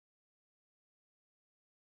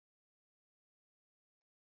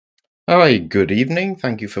Hi, good evening.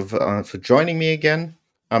 Thank you for joining me again.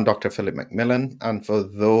 I'm Dr. Philip McMillan, and for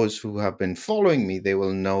those who have been following me, they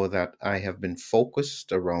will know that I have been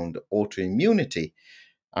focused around autoimmunity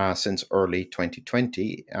since early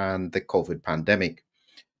 2020 and the COVID pandemic.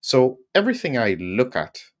 So everything I look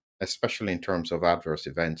at, especially in terms of adverse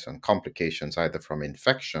events and complications, either from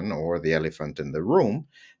infection or the elephant in the room,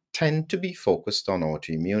 tend to be focused on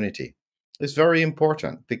autoimmunity. It's very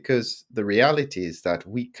important because the reality is that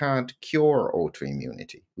we can't cure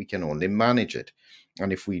autoimmunity. We can only manage it.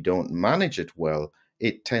 And if we don't manage it well,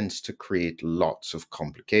 it tends to create lots of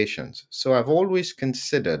complications. So I've always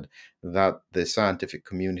considered that the scientific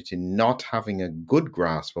community not having a good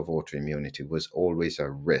grasp of autoimmunity was always a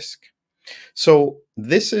risk. So,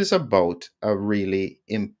 this is about a really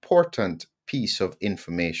important piece of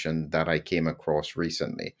information that I came across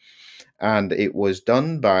recently. And it was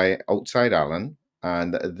done by Outside Allen.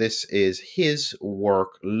 And this is his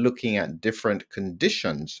work looking at different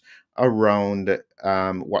conditions around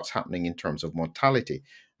what's happening in terms of mortality.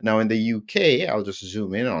 Now, in the UK, I'll just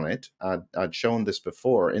zoom in on it. I'd shown this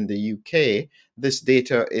before. In the UK, this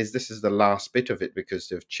is the last bit of it because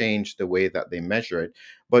they've changed the way that they measure it.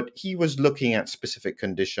 But he was looking at specific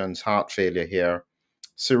conditions, heart failure here,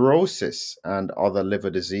 cirrhosis and other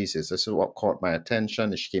liver diseases. This is what caught my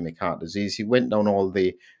attention, ischemic heart disease. He went down all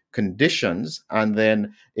the conditions and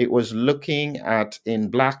then it was looking at,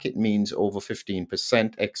 in black, it means over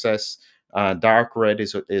 15% excess. Dark red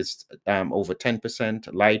is over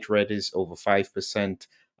 10%, light red is over 5%,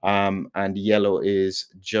 and yellow is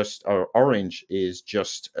just, or orange is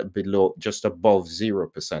just below, just above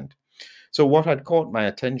 0%. So what had caught my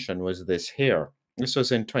attention was this here. This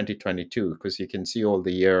was in 2022 because you can see all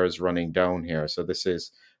the years running down here. So this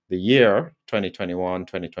is the year 2021,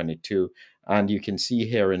 2022. And you can see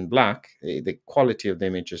here in black, the quality of the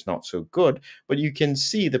image is not so good, but you can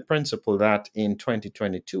see the principle that in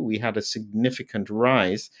 2022, we had a significant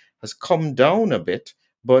rise, has come down a bit,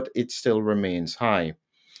 but it still remains high.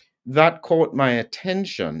 That caught my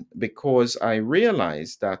attention because I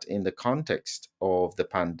realized that in the context of the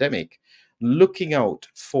pandemic, looking out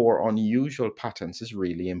for unusual patterns is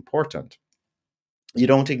really important. You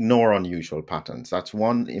don't ignore unusual patterns. That's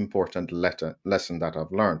one important lesson that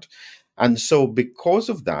I've learned. And so, because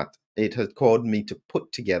of that, it has caused me to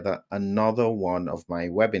put together another one of my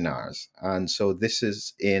webinars. And so, this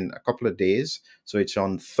is in a couple of days. So, it's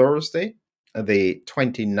on Thursday, the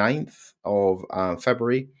 29th of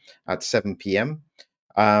February at 7 p.m.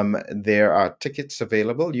 There are tickets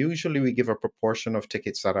available. Usually, we give a proportion of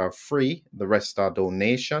tickets that are free, the rest are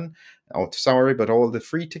donation. Oh, sorry, but all the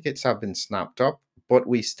free tickets have been snapped up, but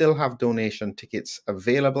we still have donation tickets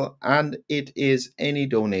available, and it is any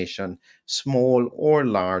donation, small or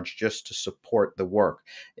large, just to support the work.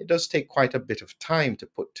 It does take quite a bit of time to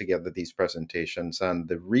put together these presentations, and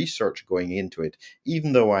the research going into it,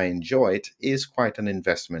 even though I enjoy it, is quite an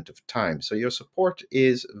investment of time. So your support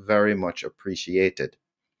is very much appreciated.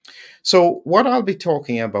 So, what I'll be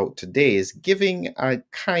talking about today is giving a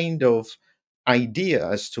kind of idea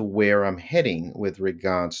as to where I'm heading with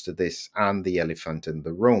regards to this and the elephant in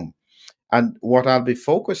the room. And what I'll be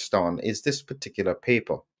focused on is this particular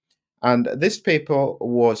paper. And this paper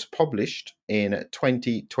was published in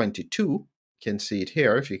 2022. You can see it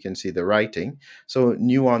here if you can see the writing. So,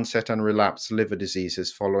 new-onset and relapsed liver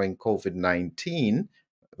diseases following COVID-19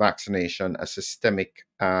 vaccination, a systematic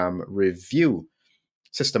review,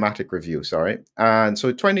 sorry. And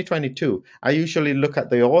so 2022, I usually look at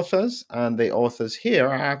the authors, and the authors here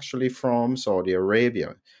are actually from Saudi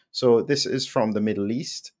Arabia. So this is from the Middle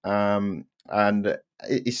East. And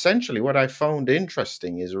essentially, what I found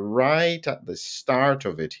interesting is right at the start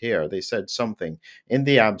of it here, they said something in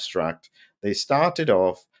the abstract. They started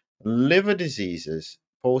off liver diseases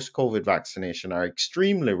post COVID vaccination are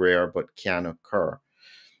extremely rare but can occur.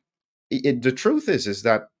 The truth is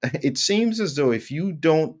that it seems as though if you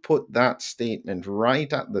don't put that statement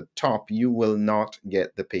right at the top, you will not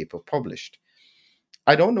get the paper published.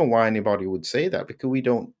 I don't know why anybody would say that because we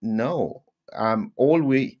don't know.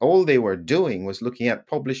 All they were doing was looking at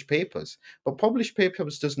published papers, but published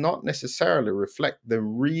papers does not necessarily reflect the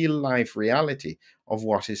real life reality of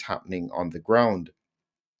what is happening on the ground.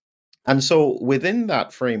 And so within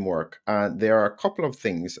that framework, there are a couple of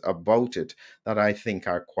things about it that I think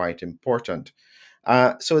are quite important.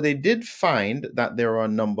 So they did find that there are a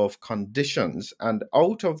number of conditions, and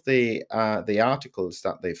out of the articles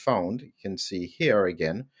that they found, you can see here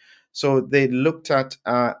again. So they looked at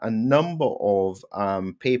a number of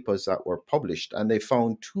papers that were published, and they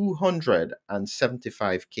found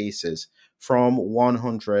 275 cases from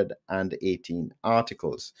 118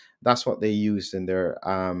 articles. That's what they used in their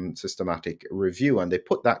systematic review, and they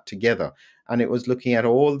put that together. And it was looking at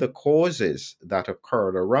all the causes that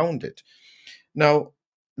occurred around it. Now,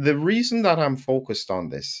 the reason that I'm focused on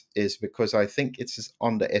this is because I think it's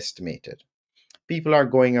underestimated. People are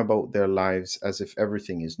going about their lives as if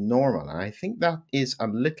everything is normal. And I think that is a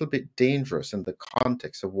little bit dangerous in the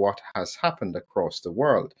context of what has happened across the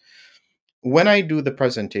world. When I do the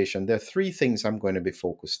presentation, there are three things I'm going to be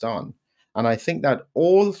focused on. And I think that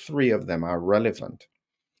all three of them are relevant.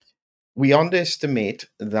 We underestimate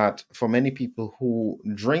that for many people who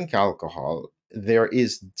drink alcohol, there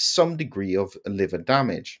is some degree of liver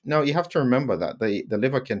damage. Now, you have to remember that the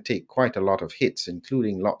liver can take quite a lot of hits,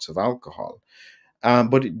 including lots of alcohol.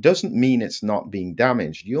 But it doesn't mean it's not being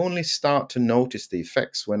damaged. You only start to notice the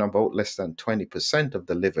effects when about less than 20% of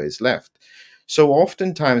the liver is left. So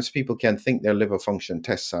oftentimes people can think their liver function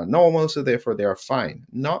tests are normal, so therefore they are fine.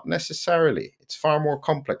 Not necessarily. It's far more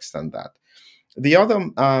complex than that. The other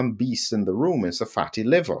beast in the room is the fatty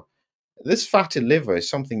liver. This fatty liver is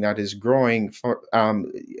something that is growing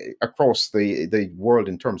across the world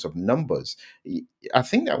in terms of numbers. I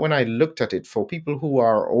think that when I looked at it for people who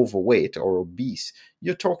are overweight or obese,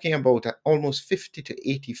 you're talking about almost 50 to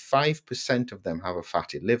 85% of them have a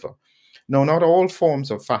fatty liver. Now, not all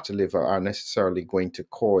forms of fatty liver are necessarily going to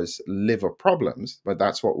cause liver problems, but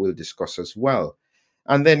that's what we'll discuss as well.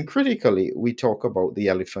 And then critically, we talk about the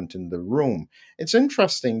elephant in the room. It's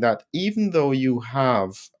interesting that even though you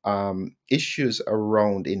have issues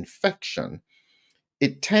around infection,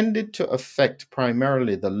 it tended to affect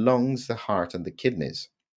primarily the lungs, the heart, and the kidneys.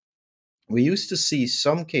 We used to see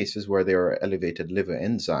some cases where there are elevated liver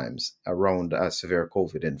enzymes around a severe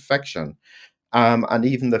COVID infection, and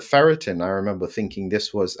even the ferritin, I remember thinking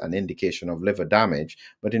this was an indication of liver damage,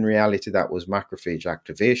 but in reality, that was macrophage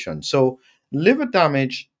activation. So, liver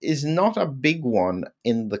damage is not a big one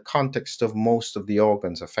in the context of most of the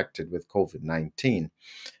organs affected with COVID 19.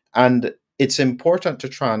 And it's important to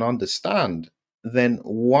try and understand then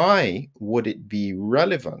why would it be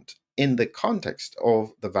relevant in the context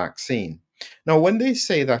of the vaccine? Now, when they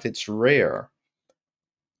say that it's rare,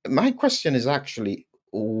 my question is actually,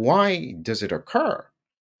 why does it occur?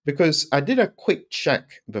 Because I did a quick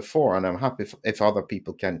check before, and I'm happy if other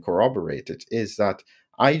people can corroborate it, is that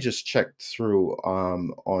I just checked through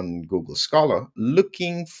on Google Scholar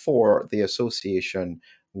looking for the association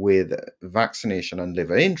with vaccination and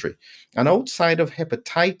liver injury. And outside of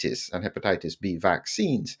hepatitis and hepatitis B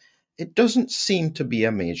vaccines, it doesn't seem to be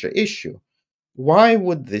a major issue. Why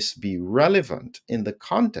would this be relevant in the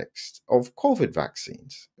context of COVID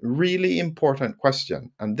vaccines? Really important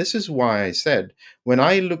question. And this is why I said when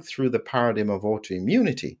I look through the paradigm of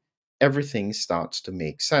autoimmunity, everything starts to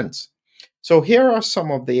make sense. So here are some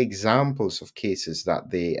of the examples of cases that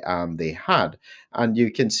they had, and you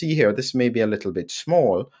can see here this may be a little bit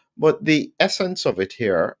small, but the essence of it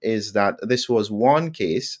here is that this was one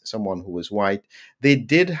case, someone who was white. They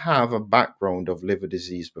did have a background of liver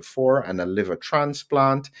disease before and a liver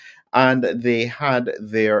transplant, and they had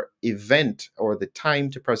their event or the time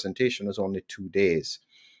to presentation was only 2 days.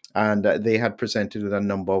 And they had presented with a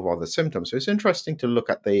number of other symptoms. So it's interesting to look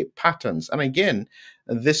at the patterns. And again,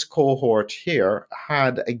 this cohort here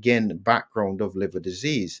had, again, background of liver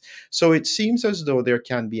disease. So it seems as though there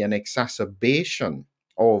can be an exacerbation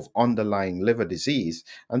of underlying liver disease.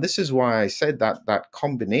 And this is why I said that that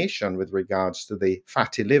combination with regards to the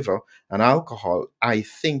fatty liver and alcohol, I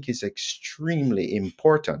think is extremely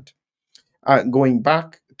important. Going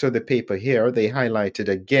back to the paper here, they highlighted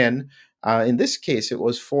again, in this case, it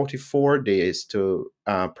was 44 days to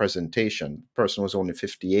presentation. The person was only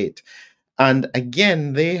 58. And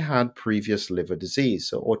again, they had previous liver disease,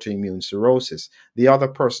 so autoimmune cirrhosis. The other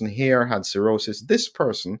person here had cirrhosis. This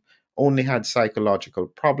person only had psychological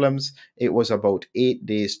problems. It was about 8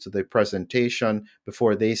 days to the presentation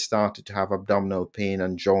before they started to have abdominal pain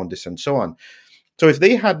and jaundice and so on. So if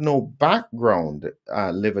they had no background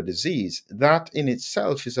liver disease, that in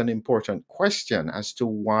itself is an important question as to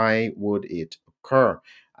why would it occur.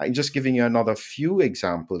 I'm just giving you another few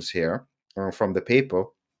examples here from the paper.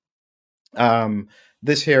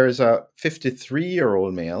 This here is a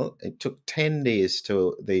 53-year-old male. It took 10 days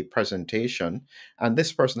to the presentation, and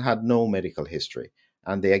this person had no medical history.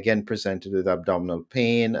 And they again presented with abdominal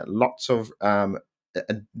pain, lots of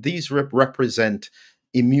these represent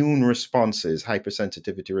immune responses,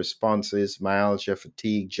 hypersensitivity responses, myalgia,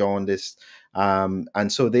 fatigue, jaundice.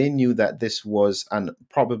 And so they knew that this was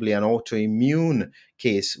probably an autoimmune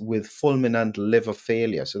case with fulminant liver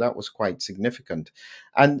failure. So that was quite significant.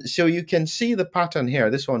 And so you can see the pattern here.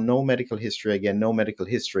 This one, no medical history. Again, no medical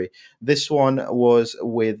history. This one was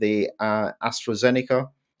with the AstraZeneca.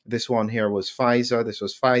 This one here was Pfizer. This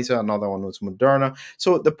was Pfizer. Another one was Moderna.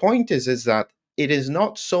 So the point is that it is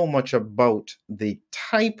not so much about the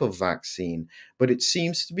type of vaccine, but it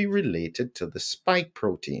seems to be related to the spike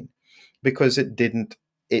protein, because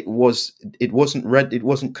it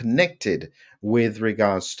wasn't connected with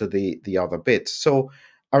regards to the other bits. So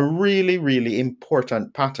a really, really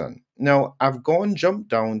important pattern. Now I've jumped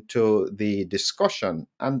down to the discussion,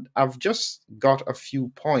 and I've just got a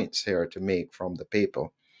few points here to make from the paper.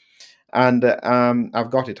 And I've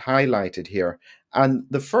got it highlighted here. And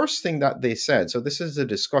the first thing that they said, so this is a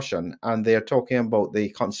discussion, and they're talking about the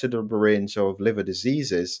considerable range of liver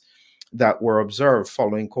diseases that were observed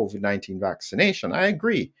following COVID-19 vaccination. I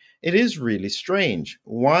agree. It is really strange.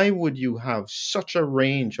 Why would you have such a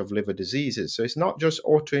range of liver diseases? So it's not just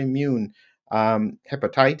autoimmune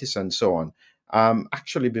hepatitis and so on.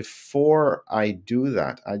 Actually, before I do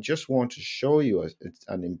that, I just want to show you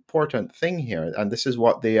an important thing here, and this is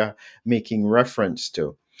what they are making reference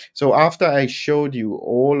to. So after I showed you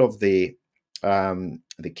all of the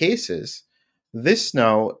cases, this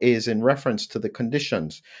now is in reference to the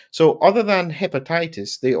conditions. So other than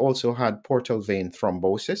hepatitis, they also had portal vein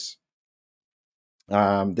thrombosis.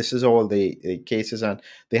 This is all the cases, and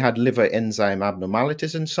they had liver enzyme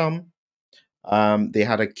abnormalities in some. They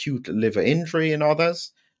had acute liver injury in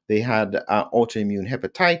others. They had autoimmune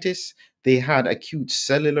hepatitis. They had acute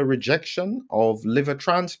cellular rejection of liver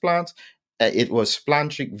transplants. It was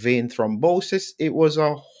splanchnic vein thrombosis. It was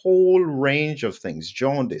a whole range of things: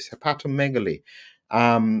 jaundice, hepatomegaly,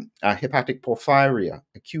 hepatic porphyria,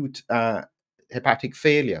 acute hepatic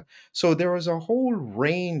failure. So there was a whole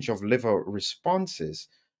range of liver responses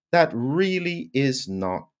that really is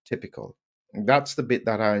not typical. That's the bit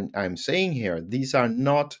that I'm saying here. These are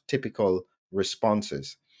not typical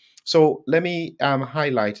responses. So let me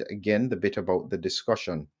highlight again the bit about the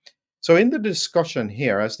discussion. So in the discussion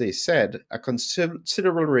here, as they said, a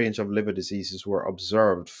considerable range of liver diseases were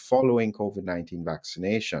observed following COVID-19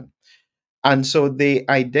 vaccination. And so they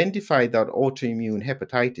identified that autoimmune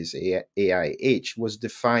hepatitis, AIH, was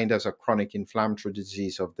defined as a chronic inflammatory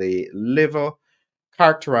disease of the liver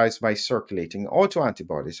characterized by circulating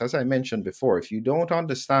autoantibodies. As I mentioned before, if you don't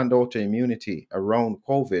understand autoimmunity around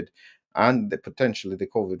COVID and potentially the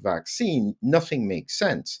COVID vaccine, nothing makes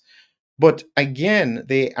sense. But again,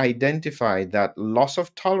 they identified that loss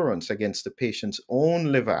of tolerance against the patient's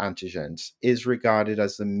own liver antigens is regarded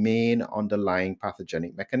as the main underlying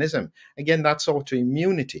pathogenic mechanism. Again, that's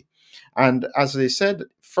autoimmunity. And as they said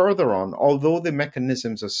further on, although the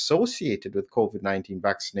mechanisms associated with COVID-19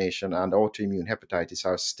 vaccination and autoimmune hepatitis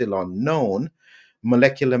are still unknown,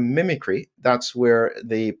 molecular mimicry, that's where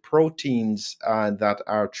the proteins that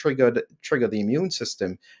are trigger the immune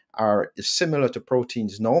system are similar to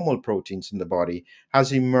normal proteins in the body,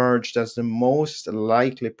 has emerged as the most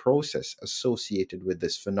likely process associated with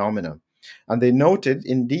this phenomenon. And they noted,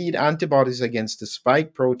 indeed, antibodies against the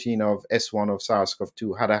spike protein of S1 of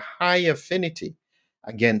SARS-CoV-2 had a high affinity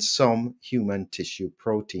against some human tissue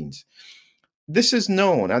proteins. This is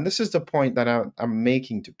known, and this is the point that I'm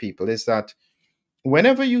making to people, is that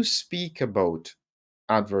whenever you speak about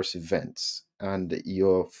adverse events and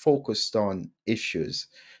you're focused on issues,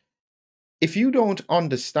 if you don't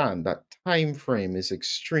understand that time frame is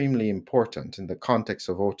extremely important in the context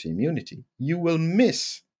of autoimmunity, you will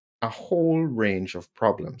miss a whole range of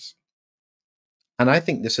problems. And I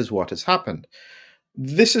think this is what has happened.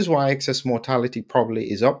 This is why excess mortality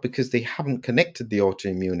probably is up, because they haven't connected the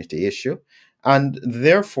autoimmunity issue, and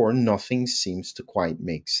therefore nothing seems to quite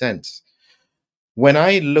make sense. When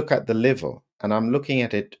I look at the liver, and I'm looking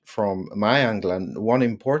at it from my angle, and one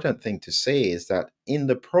important thing to say is that in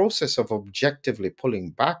the process of objectively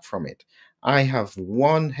pulling back from it, I have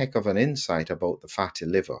one heck of an insight about the fatty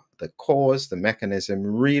liver, the cause, the mechanism,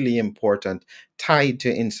 really important, tied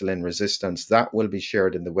to insulin resistance. That will be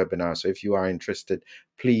shared in the webinar. So if you are interested,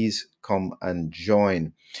 please come and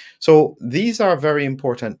join. So these are very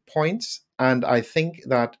important points, and I think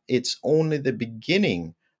that it's only the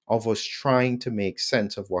beginning of us trying to make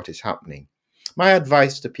sense of what is happening. My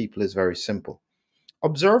advice to people is very simple.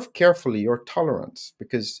 Observe carefully your tolerance,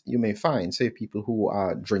 because you may find, say, people who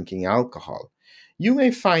are drinking alcohol, you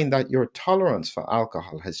may find that your tolerance for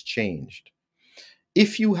alcohol has changed.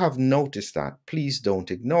 If you have noticed that, please don't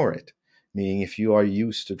ignore it. Meaning, if you are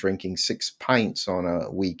used to drinking 6 pints on a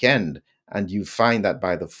weekend and you find that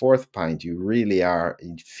by the fourth pint you really are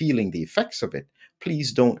feeling the effects of it,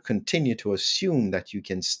 please don't continue to assume that you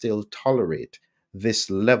can still tolerate this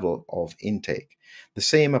level of intake. The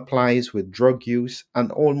same applies with drug use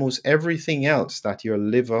and almost everything else that your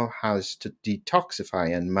liver has to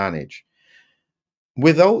detoxify and manage.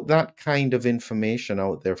 Without that kind of information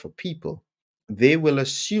out there for people, they will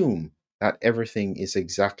assume that everything is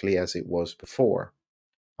exactly as it was before.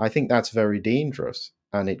 I think that's very dangerous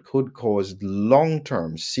and it could cause long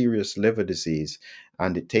term serious liver disease.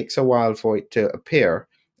 And it takes a while for it to appear.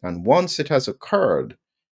 And once it has occurred,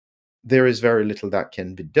 there is very little that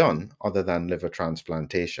can be done other than liver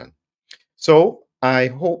transplantation. So I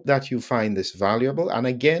hope that you find this valuable. And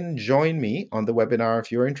again, join me on the webinar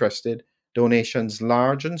if you're interested. Donations,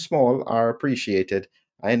 large and small, are appreciated.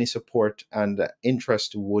 Any support and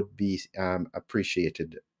interest would be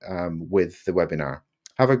appreciated with the webinar.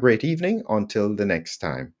 Have a great evening until the next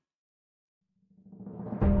time.